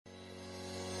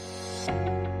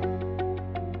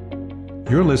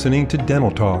You're listening to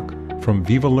Dental Talk from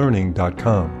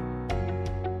VivaLearning.com.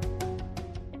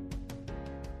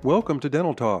 Welcome to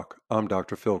Dental Talk. I'm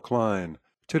Dr. Phil Klein.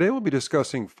 Today we'll be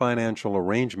discussing financial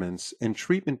arrangements and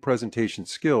treatment presentation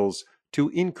skills to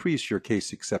increase your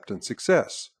case acceptance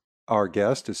success. Our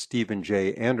guest is Stephen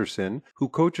J. Anderson, who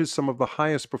coaches some of the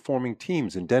highest performing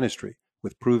teams in dentistry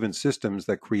with proven systems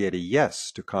that create a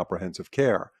yes to comprehensive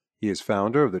care. He is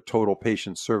founder of the Total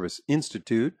Patient Service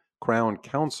Institute, Crown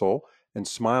Council, and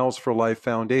Smiles for Life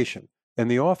Foundation, and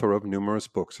the author of numerous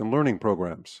books and learning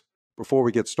programs. Before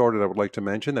we get started, I would like to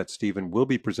mention that Stephen will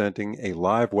be presenting a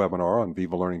live webinar on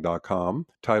VivaLearning.com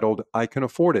titled I Can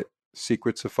Afford It,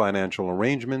 Secrets of Financial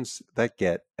Arrangements That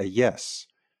Get a Yes.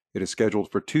 It is scheduled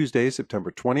for Tuesday,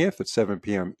 September 20th at 7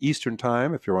 p.m. Eastern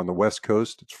Time. If you're on the West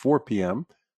Coast, it's 4 p.m.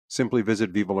 Simply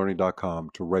visit VivaLearning.com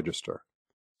to register.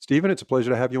 Stephen, it's a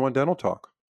pleasure to have you on Dental Talk.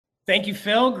 Thank you,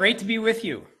 Phil. Great to be with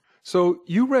you. So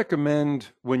you recommend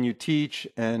when you teach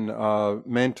and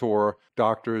mentor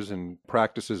doctors and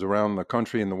practices around the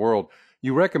country and the world,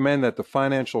 you recommend that the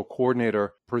financial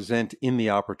coordinator present in the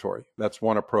operatory. That's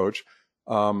one approach,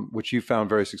 which you found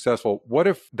very successful. What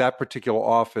if that particular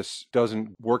office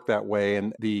doesn't work that way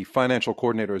and the financial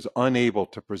coordinator is unable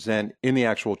to present in the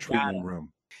actual treatment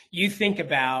room? You think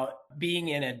about being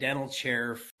in a dental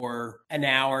chair for an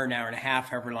hour and a half,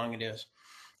 however long it is.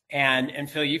 And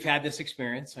Phil, you've had this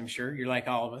experience, I'm sure, you're like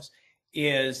all of us,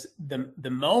 is the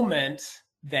moment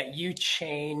that you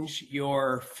change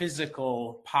your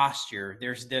physical posture,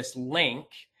 there's this link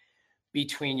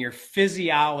between your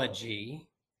physiology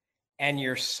and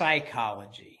your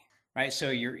psychology, right?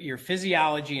 So your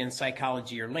physiology and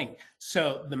psychology are linked.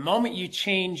 So the moment you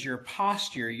change your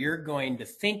posture, you're going to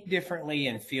think differently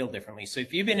and feel differently. So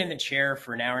if you've been in the chair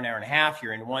for an hour and a half,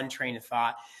 you're in one train of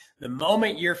thought. The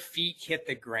moment your feet hit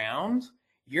the ground,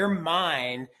 your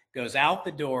mind goes out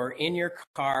the door in your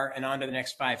car and on to the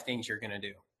next 5 things you're going to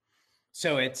do.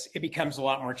 So it becomes a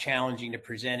lot more challenging to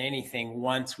present anything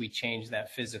once we change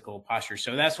that physical posture.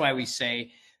 So that's why we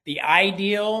say the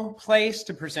ideal place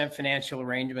to present financial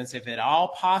arrangements, if at all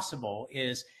possible,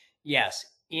 is, yes,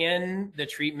 in the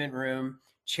treatment room,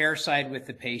 chair side with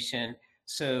the patient.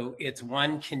 So it's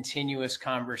one continuous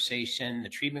conversation. The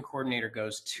treatment coordinator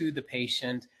goes to the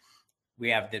patient. We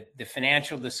have the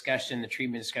financial discussion, the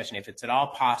treatment discussion. If it's at all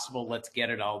possible, let's get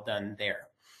it all done there.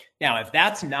 Now, if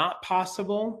that's not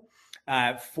possible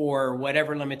for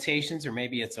whatever limitations, or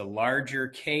maybe it's a larger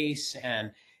case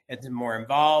and it's more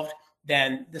involved,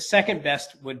 then the second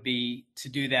best would be to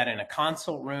do that in a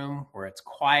consult room where it's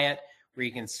quiet, where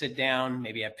you can sit down,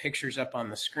 maybe have pictures up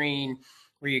on the screen,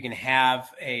 where you can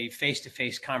have a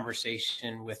face-to-face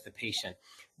conversation with the patient.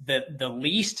 The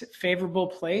least favorable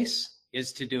place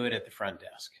is to do it at the front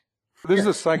desk. This is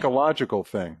a psychological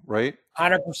thing, right?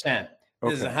 100%.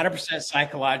 This is Okay. 100%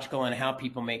 psychological and how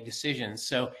people make decisions.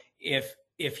 So if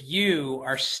you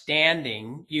are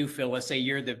standing, you feel, let's say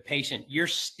you're the patient, you're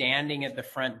standing at the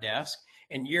front desk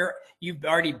and you've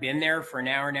already been there for an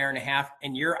hour and a half,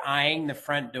 and you're eyeing the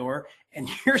front door and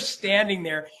you're standing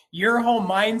there, your whole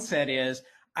mindset is,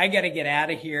 I got to get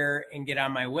out of here and get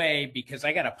on my way because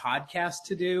I got a podcast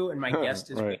to do and my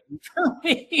guest is waiting for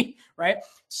me, right?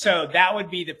 So that would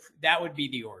be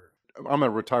the order. I'm a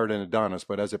retired endodontist,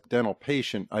 but as a dental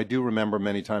patient, I do remember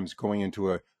many times going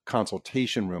into a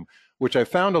consultation room, which I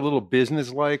found a little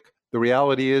business-like. The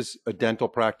reality is a dental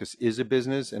practice is a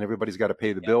business and everybody's got to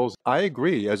pay the bills. I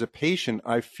agree. As a patient,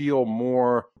 I feel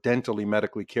more dentally,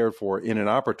 medically cared for in an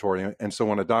operatory. And so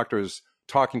when a doctor is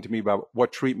talking to me about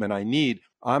what treatment I need,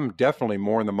 I'm definitely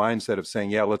more in the mindset of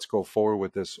saying, yeah, let's go forward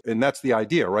with this. And that's the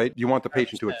idea, right? You want the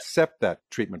patient 100%. To accept that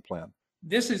treatment plan.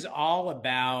 This is all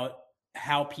about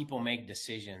how people make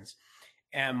decisions.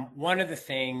 And one of the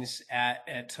things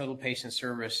at Total Patient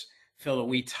Service, Phil, that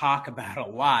we talk about a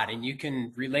lot, and you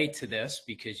can relate to this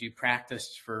because you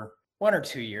practiced for 1 or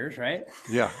 2 years, right?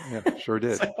 Yeah, sure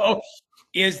did. So,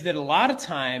 is that a lot of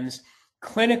times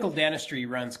clinical dentistry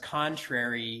runs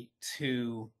contrary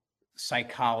to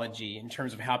psychology in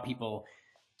terms of how people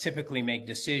typically make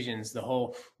decisions. The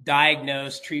whole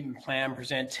diagnose, treatment plan,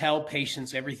 present, tell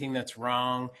patients everything that's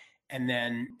wrong, and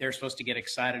then they're supposed to get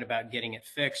excited about getting it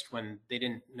fixed when they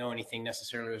didn't know anything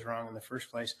necessarily was wrong in the first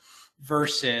place,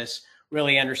 versus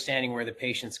really understanding where the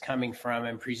patient's coming from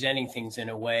and presenting things in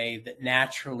a way that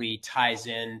naturally ties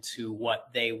into what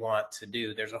they want to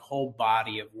do. There's a whole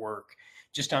body of work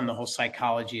just on the whole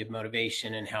psychology of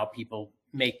motivation and how people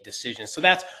make decisions. So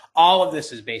that's all of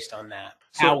this is based on that,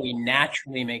 how we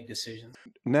naturally make decisions.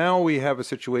 Now we have a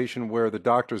situation where the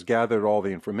doctors gathered all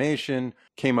the information,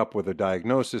 came up with a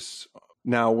diagnosis.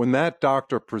 Now, when that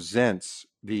doctor presents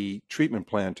the treatment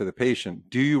plan to the patient,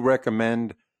 do you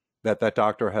recommend that that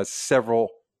doctor has several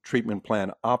treatment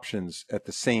plan options at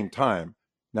the same time?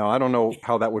 Now, I don't know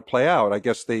how that would play out. I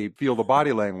guess they feel the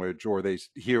body language or they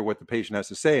hear what the patient has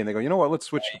to say and they go, you know what, let's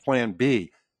switch to plan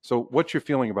B. So what's your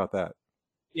feeling about that?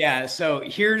 Yeah, so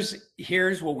here's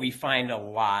what we find a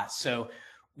lot. So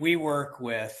we work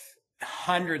with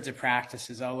hundreds of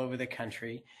practices all over the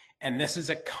country, and this is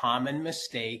a common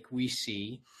mistake we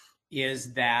see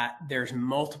is that there's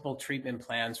multiple treatment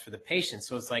plans for the patient.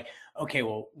 So it's like, okay,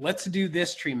 well, let's do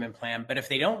this treatment plan, but if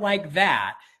they don't like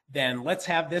that, then let's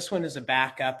have this one as a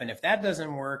backup, and if that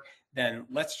doesn't work, then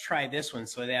let's try this one.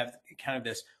 So they have kind of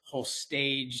this whole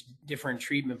stage, different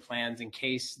treatment plans in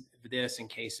case of this, in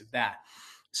case of that.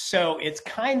 So it's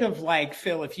kind of like,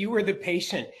 Phil, if you were the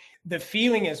patient, the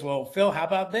feeling is, well, Phil, how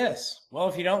about this? Well,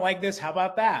 if you don't like this, how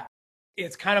about that?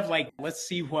 It's kind of like, let's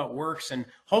see what works. And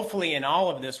hopefully in all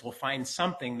of this, we'll find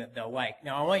something that they'll like.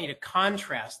 Now, I want you to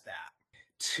contrast that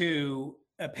to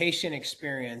a patient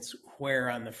experience where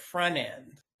on the front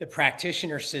end, the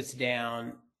practitioner sits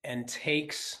down and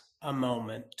takes a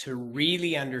moment to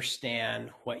really understand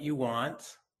what you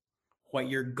want, what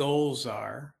your goals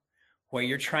are, what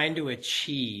you're trying to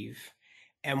achieve,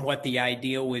 and what the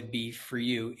ideal would be for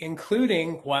you,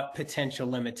 including what potential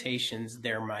limitations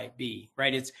there might be,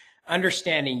 right? It's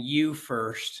understanding you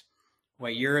first,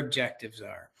 what your objectives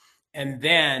are. And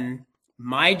then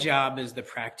my job as the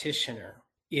practitioner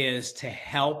is to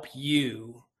help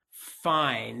you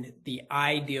find the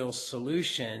ideal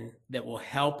solution that will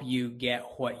help you get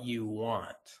what you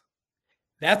want.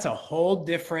 That's a whole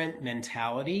different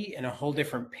mentality and a whole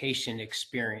different patient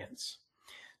experience.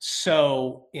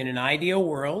 So in an ideal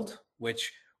world,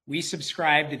 which we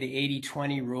subscribe to the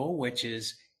 80-20 rule, which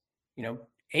is,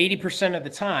 80% of the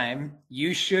time,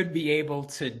 you should be able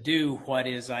to do what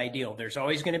is ideal. There's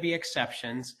always going to be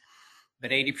exceptions,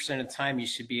 but 80% of the time, you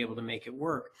should be able to make it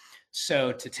work.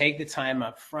 So to take the time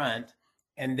up front,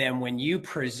 and then when you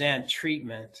present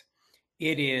treatment,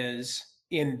 it is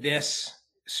in this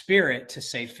spirit to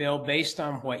say, Phil, based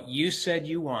on what you said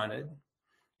you wanted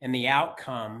and the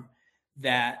outcome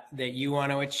that you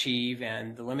want to achieve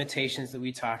and the limitations that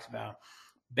we talked about,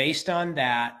 based on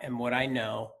that and what I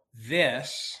know,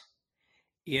 this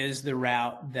is the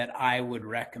route that I would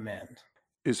recommend.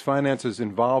 Is finances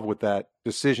involved with that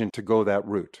decision to go that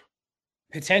route?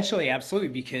 Potentially, absolutely,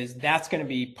 because that's going to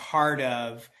be part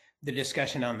of the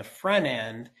discussion on the front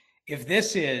end. If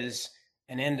this is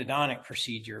an endodontic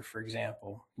procedure, for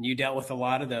example, and you dealt with a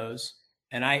lot of those,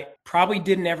 and I probably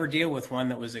didn't ever deal with one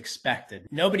that was expected.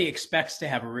 Nobody expects to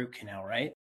have a root canal,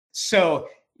 right? So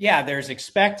yeah, there's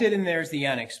expected and there's the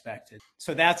unexpected.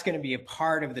 So that's going to be a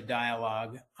part of the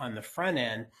dialogue on the front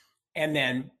end. And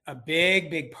then a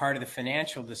big part of the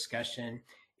financial discussion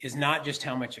is not just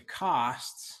how much it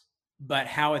costs, but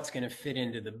how it's going to fit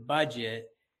into the budget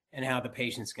and how the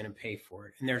patient's going to pay for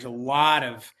it. And there's a lot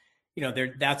of,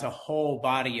 that's a whole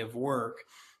body of work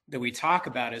that we talk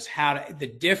about is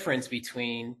the difference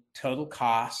between total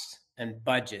cost and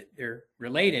budget. They're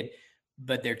related,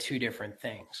 but they're two different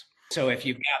things. So if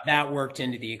you've got that worked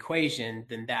into the equation,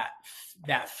 then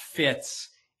that fits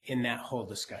in that whole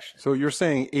discussion. So you're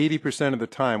saying 80% of the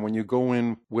time when you go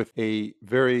in with a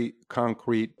very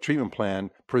concrete treatment plan,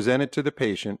 present it to the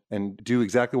patient and do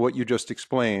exactly what you just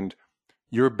explained,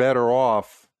 you're better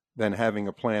off than having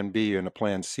a plan B and a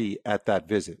plan C at that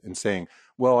visit and saying,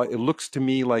 well, it looks to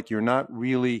me like you're not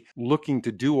really looking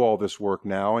to do all this work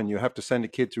now and you have to send a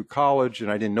kid through college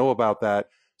and I didn't know about that.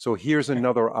 So here's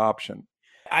another option.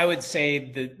 I would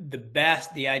say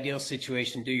the ideal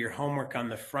situation, do your homework on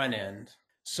the front end.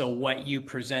 So what you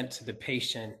present to the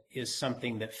patient is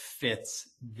something that fits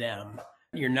them.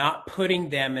 You're not putting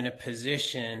them in a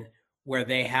position where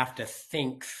they have to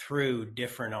think through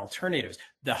different alternatives.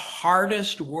 The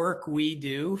hardest work we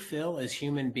do, Phil, as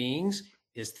human beings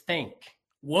is think.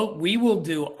 We will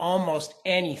do almost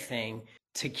anything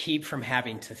to keep from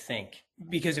having to think.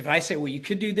 Because if I say, well, you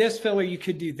could do this, Phil, or you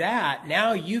could do that,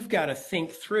 now you've got to think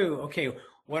through, okay,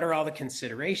 what are all the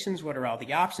considerations? What are all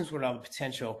the options? What are all the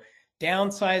potential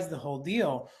downsides, the whole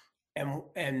deal?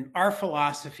 And our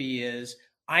philosophy is,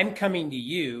 I'm coming to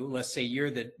you, let's say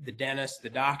you're the dentist, the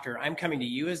doctor, I'm coming to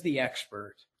you as the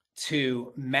expert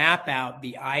to map out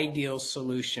the ideal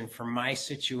solution for my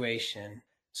situation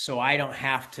so I don't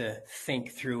have to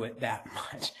think through it that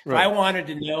much. Right. If I wanted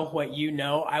to know what you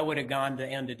know, I would have gone to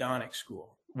endodontic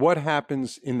school. What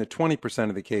happens in the 20%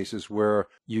 of the cases where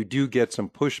you do get some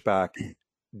pushback?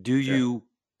 Do you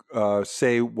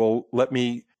say, well, let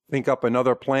me think up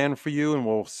another plan for you and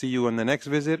we'll see you in the next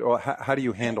visit? Or how do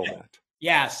you handle that?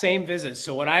 Yeah, same visit.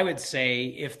 So what I would say,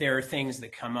 if there are things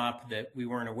that come up that we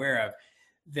weren't aware of,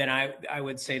 then I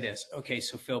would say this. Okay,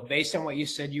 so Phil, based on what you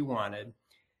said you wanted,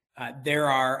 there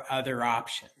are other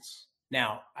options.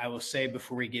 Now, I will say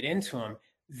before we get into them,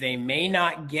 they may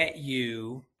not get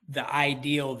you the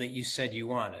ideal that you said you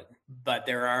wanted, but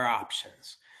there are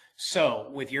options. So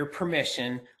with your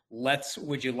permission,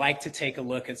 would you like to take a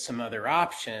look at some other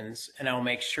options? And I'll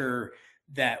make sure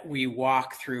that we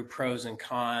walk through pros and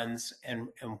cons and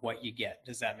what you get.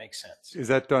 Does that make sense? Is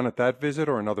that done at that visit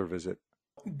or another visit?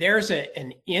 There's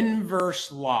an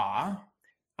inverse law.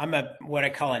 I'm what I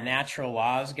call a natural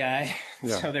laws guy.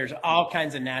 Yeah. So there's all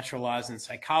kinds of natural laws in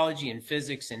psychology and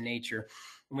physics and nature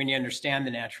when you understand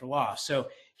the natural law. So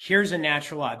here's a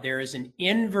natural law. There is an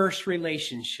inverse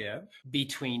relationship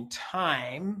between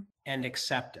time and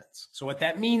acceptance. So what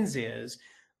that means is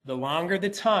the longer the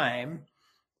time,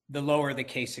 the lower the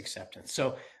case acceptance.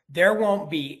 So there won't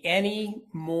be any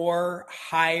more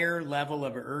higher level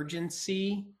of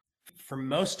urgency for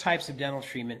most types of dental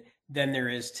treatment than there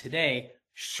is today,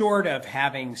 short of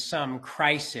having some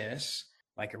crisis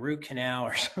like a root canal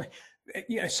or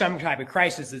some type of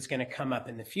crisis that's going to come up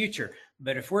in the future.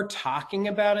 But if we're talking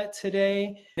about it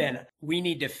today, then we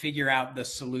need to figure out the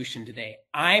solution today.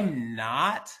 I'm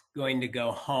not going to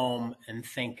go home and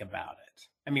think about it.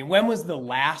 I mean, when was the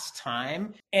last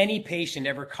time any patient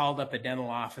ever called up a dental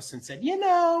office and said,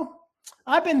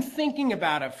 I've been thinking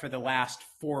about it for the last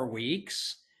 4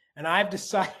 weeks and I've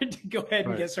decided to go ahead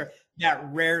and get started? That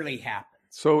rarely happens.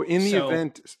 So in the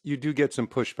event you do get some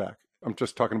pushback, I'm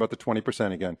just talking about the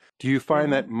 20% again. Do you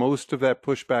find that most of that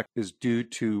pushback is due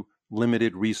to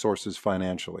limited resources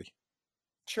financially?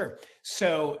 Sure.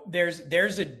 So there's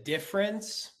a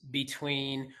difference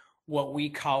between what we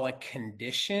call a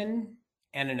condition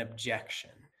and an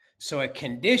objection. So a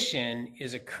condition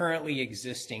is a currently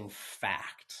existing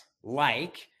fact.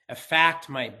 Like a fact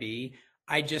might be,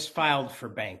 I just filed for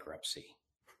bankruptcy.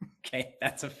 Okay,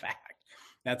 that's a fact.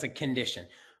 That's a condition.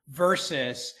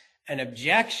 Versus an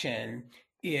objection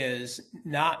is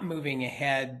not moving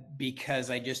ahead because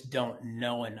I just don't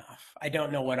know enough. I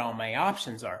don't know what all my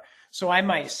options are. So I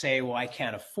might say, well, I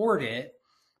can't afford it.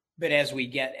 But as we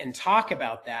get and talk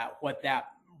about that, what that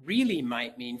really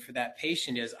might mean for that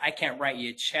patient is, I can't write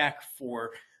you a check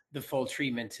for the full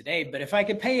treatment today, but if I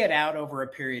could pay it out over a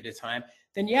period of time,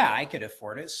 then yeah, I could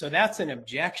afford it. So that's an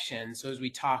objection. So as we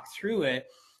talk through it,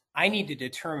 I need to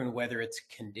determine whether it's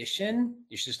a condition.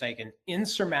 It's just like an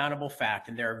insurmountable fact.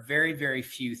 And there are very, very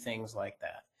few things like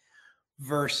that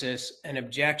versus an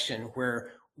objection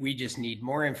where we just need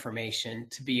more information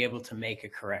to be able to make a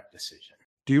correct decision.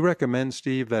 Do you recommend,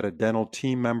 Steve, that a dental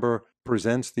team member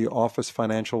presents the office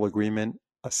financial agreement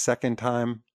a second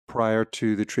time prior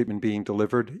to the treatment being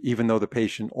delivered, even though the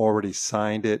patient already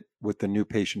signed it with the new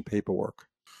patient paperwork?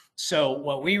 So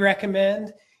what we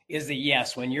recommend is that,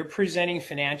 yes, when you're presenting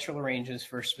financial arrangements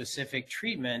for specific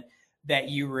treatment, that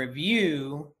you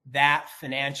review that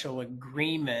financial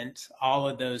agreement, all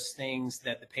of those things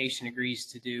that the patient agrees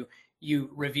to do, you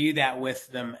review that with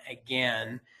them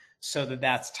again so that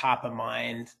that's top of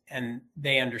mind and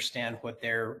they understand what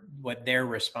their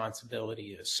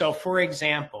responsibility is. So for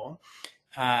example,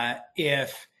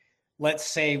 if let's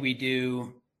say we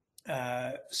do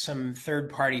some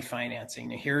third-party financing.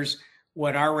 Now here's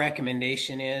what our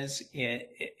recommendation is,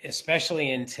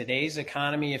 especially in today's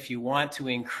economy. If you want to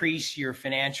increase your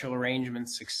financial arrangement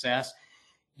success,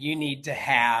 you need to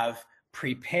have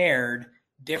prepared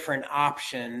different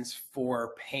options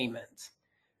for payment.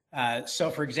 So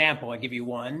for example, I'll give you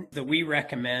one that we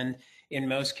recommend in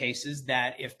most cases,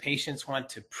 that if patients want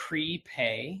to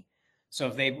prepay, so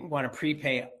if they want to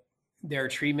prepay their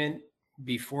treatment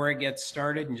before it gets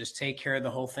started and just take care of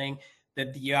the whole thing,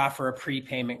 that you offer a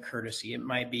prepayment courtesy. It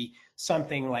might be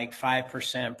something like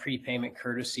 5% prepayment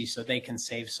courtesy so they can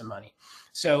save some money.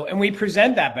 So, and we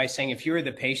present that by saying, if you were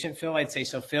the patient, Phil, I'd say,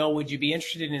 so Phil, would you be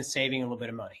interested in saving a little bit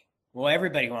of money? Well,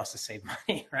 everybody wants to save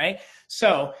money, right?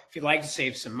 So if you'd like to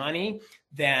save some money,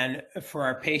 then for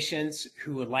our patients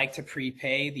who would like to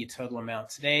prepay the total amount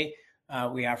today,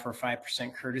 we offer a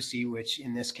 5% courtesy, which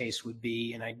in this case would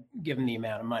be, and I give them the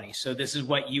amount of money. So this is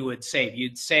what you would save.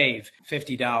 You'd save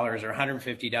 $50 or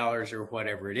 $150 or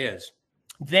whatever it is.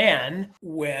 Then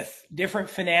with different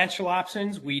financial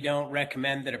options, we don't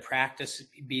recommend that a practice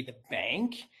be the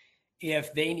bank.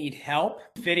 If they need help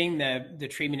fitting the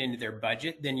treatment into their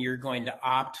budget, then you're going to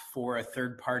opt for a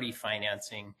third-party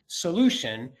financing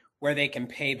solution where they can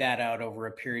pay that out over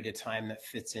a period of time that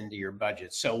fits into your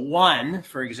budget. So one,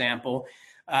 for example,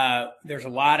 there's a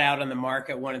lot out on the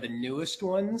market. One of the newest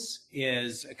ones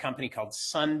is a company called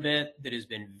Sunbit that has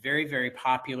been very, very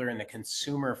popular in the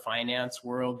consumer finance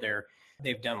world.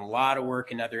 They've done a lot of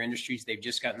work in other industries. They've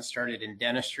just gotten started in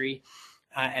dentistry,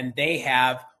 and they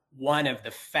have one of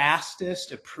the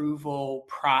fastest approval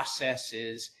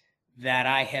processes that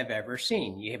I have ever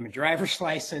seen. You have a driver's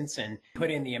license and put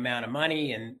in the amount of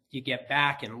money and you get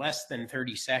back in less than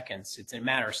 30 seconds. It's a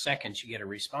matter of seconds, you get a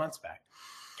response back.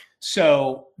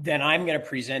 So then I'm going to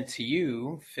present to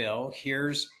you, Phil,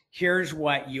 here's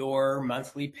what your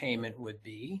monthly payment would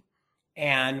be,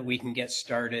 and we can get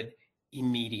started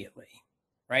immediately,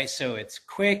 right? So it's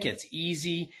quick, it's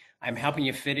easy. I'm helping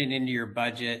you fit it into your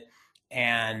budget,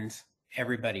 and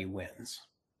everybody wins.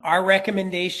 Our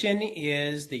recommendation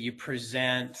is that you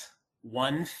present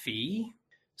one fee.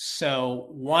 So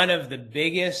one of the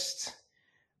biggest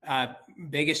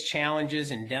challenges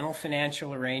in dental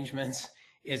financial arrangements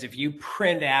is if you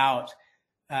print out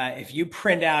of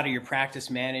your practice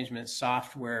management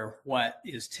software what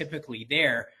is typically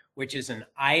there, which is an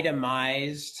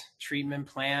itemized treatment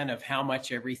plan of how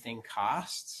much everything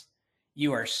costs,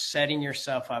 you are setting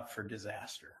yourself up for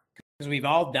disaster. Because we've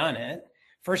all done it.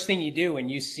 First thing you do when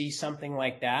you see something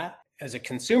like that, as a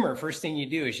consumer, first thing you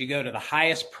do is you go to the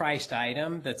highest priced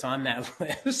item that's on that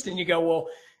list and you go, well,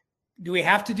 do we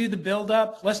have to do the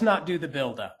buildup? Let's not do the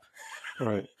buildup.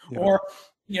 Right. Yeah. Or,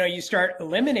 you start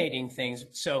eliminating things.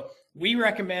 So we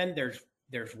recommend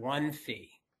there's one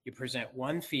fee. You present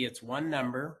one fee, it's one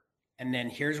number. And then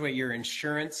here's what your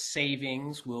insurance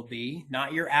savings will be,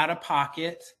 not your out of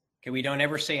pocket. Okay, we don't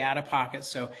ever say out of pocket.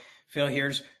 So Phil,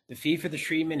 here's the fee for the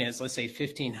treatment is, let's say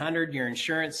 $1,500. Your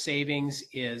insurance savings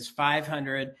is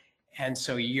 $500. And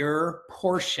so your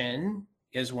portion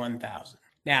is $1,000.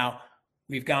 Now,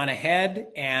 we've gone ahead,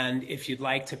 and if you'd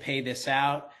like to pay this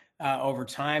out over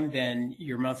time, then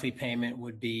your monthly payment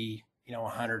would be,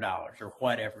 $100 or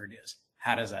whatever it is.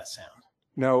 How does that sound?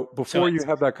 Now, before you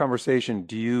have that conversation,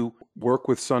 do you work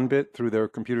with Sunbit through their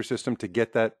computer system to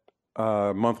get that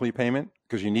monthly payment?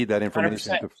 Because you need that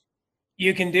information. 100%.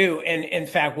 You can do. And in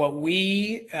fact, what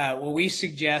we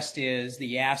suggest is that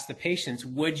you ask the patients,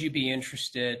 would you be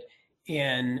interested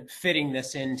in fitting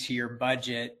this into your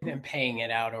budget and paying it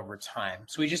out over time?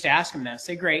 So we just ask them that,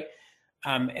 say, great.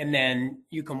 And then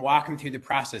you can walk them through the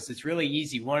process. It's really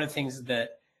easy. One of the things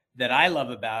that I love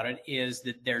about it is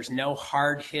that there's no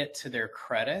hard hit to their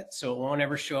credit. So it won't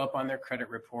ever show up on their credit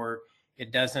report.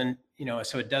 It doesn't,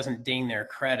 so it doesn't ding their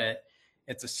credit.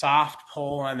 It's a soft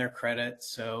pull on their credit,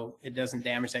 so it doesn't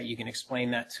damage that. You can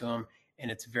explain that to them, and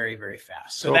it's very, very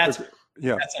fast. So that's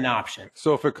an option.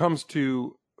 So if it comes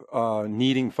to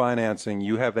needing financing,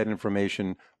 you have that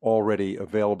information already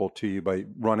available to you by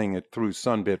running it through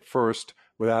Sunbit first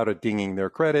without it dinging their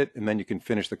credit, and then you can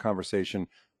finish the conversation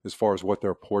as far as what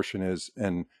their portion is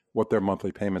and what their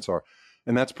monthly payments are.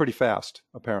 And that's pretty fast,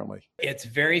 apparently. It's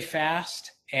very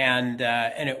fast, and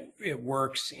it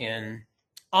works in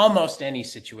almost any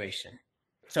situation.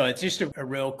 So it's just a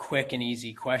real quick and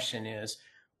easy question is,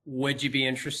 would you be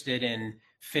interested in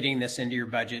fitting this into your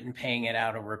budget and paying it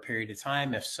out over a period of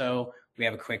time? If so, we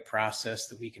have a quick process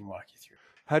that we can walk you through.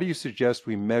 How do you suggest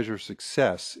we measure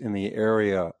success in the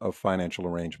area of financial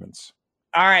arrangements?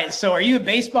 All right. So are you a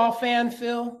baseball fan,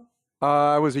 Phil?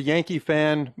 I was a Yankee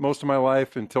fan most of my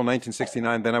life until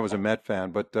 1969. Then I was a Met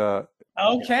fan, but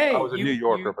okay. I was a New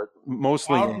Yorker, but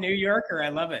mostly New Yorker. I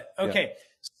love it. Okay. Yeah.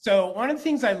 So one of the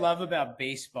things I love about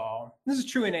baseball, this is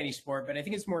true in any sport, but I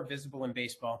think it's more visible in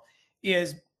baseball,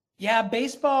 is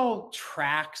baseball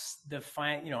tracks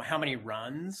how many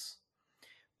runs,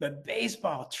 but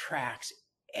baseball tracks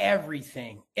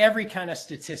everything, every kind of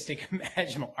statistic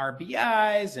imaginable,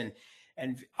 RBIs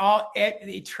and all,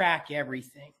 they track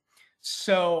everything.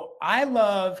 So I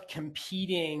love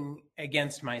competing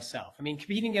against myself. I mean,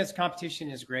 competing against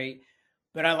competition is great,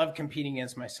 but I love competing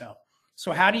against myself.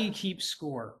 So how do you keep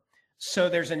score? So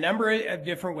there's a number of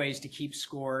different ways to keep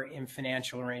score in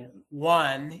financial arrangement.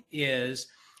 One is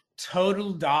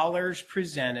total dollars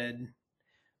presented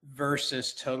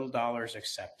versus total dollars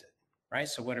accepted, right?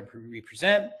 So what do we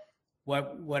present?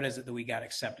 What is it that we got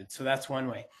accepted? So that's one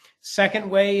way. Second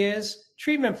way is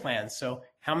treatment plans. So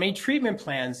how many treatment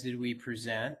plans did we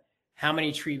present? How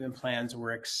many treatment plans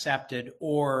were accepted?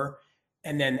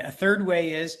 And then a third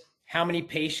way is how many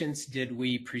patients did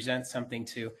we present something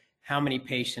to? How many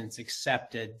patients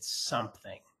accepted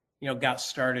something? Got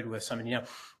started with something.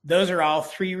 Those are all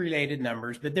three related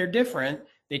numbers, but they're different.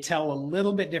 They tell a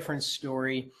little bit different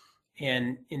story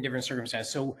in different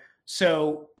circumstances.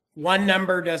 So one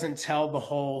number doesn't tell the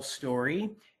whole story.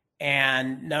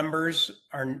 And numbers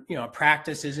are,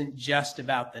 practice isn't just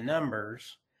about the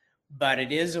numbers, but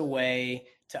it is a way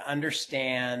to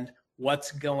understand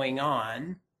what's going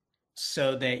on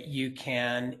so that you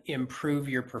can improve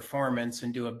your performance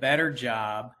and do a better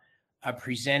job of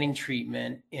presenting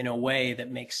treatment in a way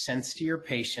that makes sense to your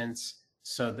patients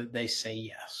so that they say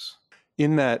yes.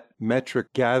 In that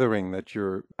metric gathering that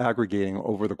you're aggregating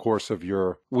over the course of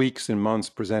your weeks and months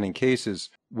presenting cases,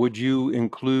 would you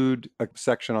include a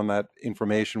section on that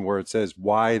information where it says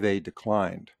why they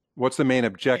declined? What's the main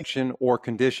objection or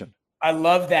condition? I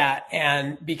love that.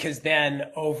 And because then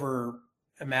over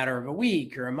a matter of a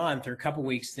week or a month or a couple of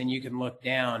weeks, then you can look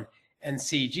down and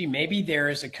see, gee, maybe there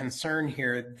is a concern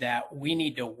here that we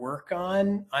need to work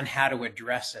on how to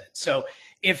address it. So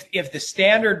if the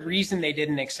standard reason they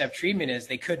didn't accept treatment is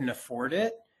they couldn't afford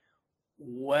it,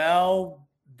 well,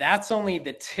 that's only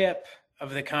the tip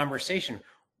of the conversation.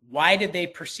 Why did they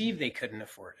perceive they couldn't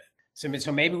afford it?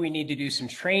 So maybe we need to do some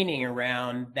training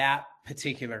around that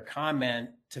particular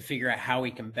comment to figure out how we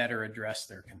can better address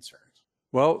their concerns.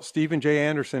 Well, Stephen J.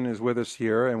 Anderson is with us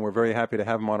here, and we're very happy to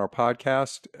have him on our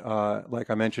podcast. Like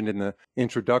I mentioned in the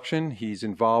introduction, he's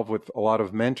involved with a lot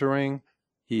of mentoring.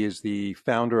 He is the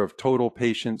founder of Total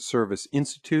Patient Service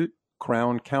Institute,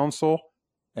 Crown Council,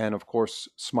 and of course,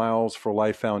 Smiles for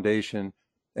Life Foundation,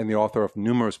 and the author of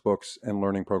numerous books and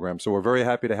learning programs. So we're very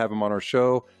happy to have him on our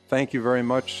show. Thank you very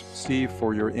much, Steve,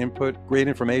 for your input. Great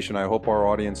information. I hope our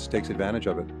audience takes advantage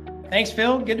of it. Thanks,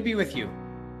 Phil. Good to be with you.